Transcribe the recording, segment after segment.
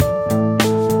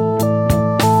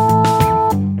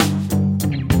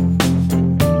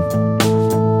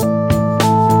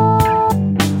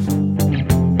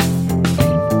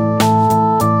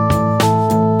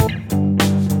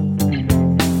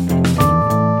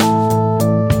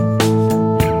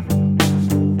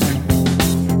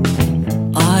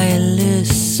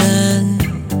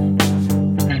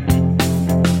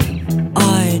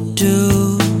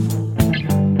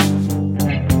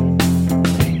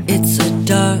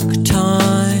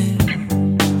time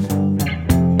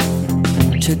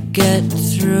to get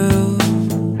through.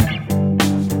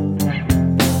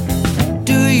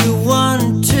 Do you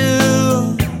want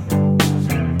to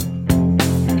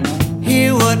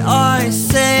hear what I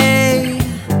say?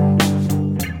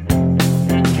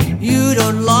 You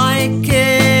don't like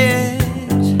it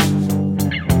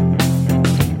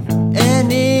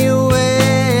anyway.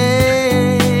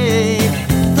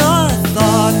 The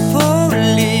thought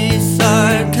police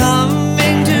are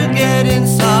coming to get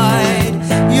inside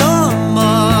your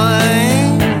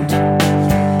mind.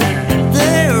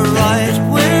 They're right,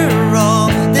 we're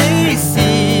wrong, they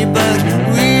see, but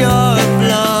we are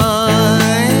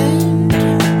blind.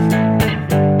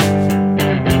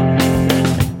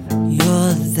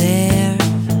 You're there,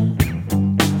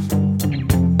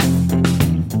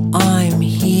 I'm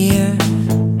here.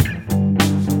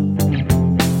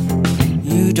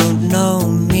 You don't know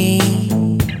me,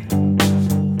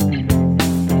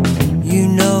 you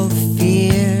know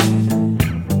fear.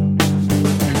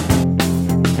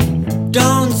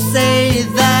 Don't say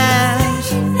that,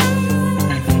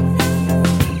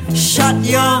 shut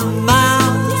your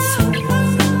mouth.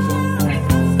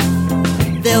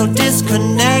 They'll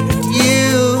disconnect you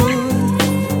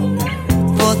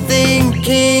for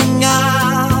thinking